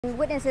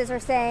Witnesses are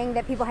saying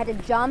that people had to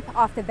jump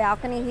off the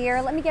balcony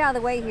here. Let me get out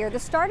of the way here.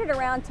 This started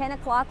around 10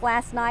 o'clock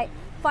last night.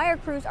 Fire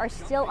crews are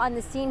still on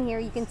the scene here.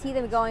 You can see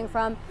them going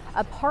from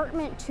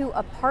apartment to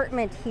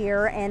apartment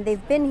here, and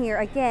they've been here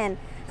again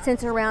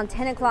since around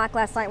 10 o'clock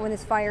last night when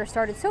this fire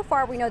started. So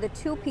far, we know that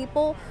 2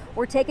 people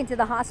were taken to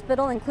the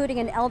hospital, including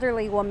an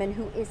elderly woman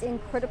who is in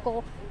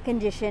critical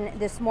condition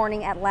this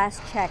morning at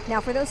last check. Now,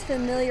 for those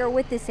familiar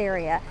with this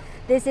area,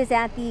 this is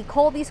at the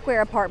Colby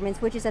Square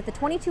Apartments, which is at the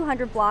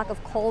 2200 block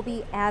of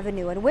Colby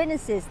Avenue. And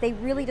witnesses, they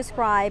really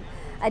describe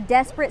a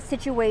desperate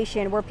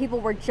situation where people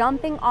were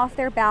jumping off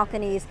their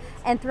balconies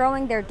and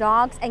throwing their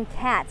dogs and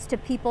cats to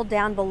people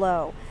down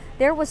below.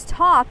 There was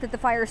talk that the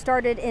fire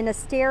started in a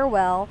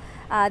stairwell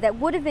that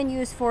would have been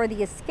used for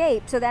the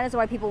escape, so that is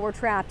why people were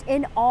trapped.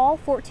 In all,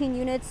 14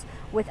 units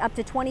with up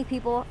to 20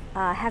 people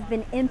have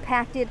been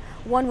impacted.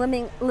 One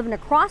woman living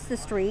across the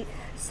street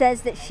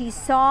says that she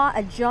saw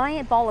a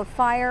giant ball of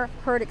fire,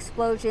 heard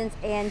explosions,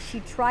 and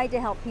she tried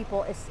to help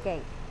people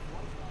escape.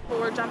 People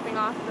were jumping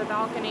off the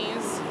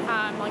balconies,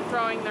 like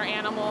throwing their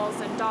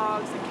animals and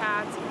dogs and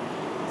cats.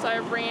 So I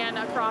ran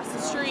across the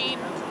street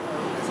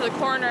to the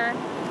corner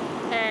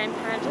and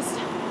kind of just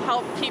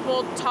helped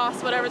people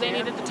toss whatever they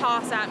needed to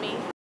toss at me.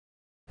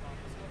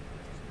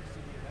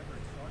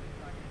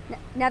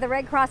 Now, the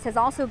Red Cross has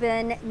also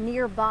been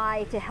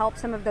nearby to help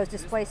some of those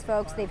displaced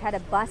folks. They've had a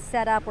bus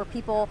set up where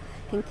people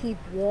can keep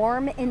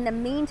warm. In the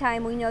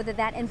meantime, we know that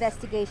that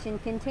investigation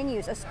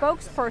continues. A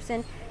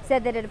spokesperson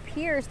said that it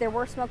appears there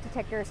were smoke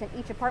detectors in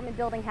each apartment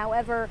building.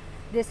 However,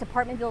 this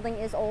apartment building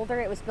is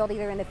older. It was built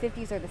either in the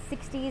 50s or the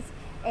 60s,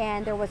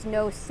 and there was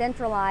no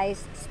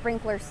centralized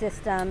sprinkler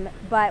system.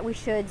 But we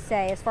should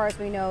say, as far as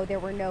we know, there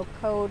were no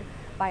code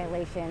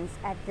violations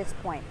at this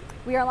point.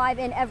 We are live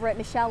in Everett.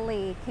 Michelle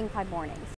Lee, King 5 Mornings.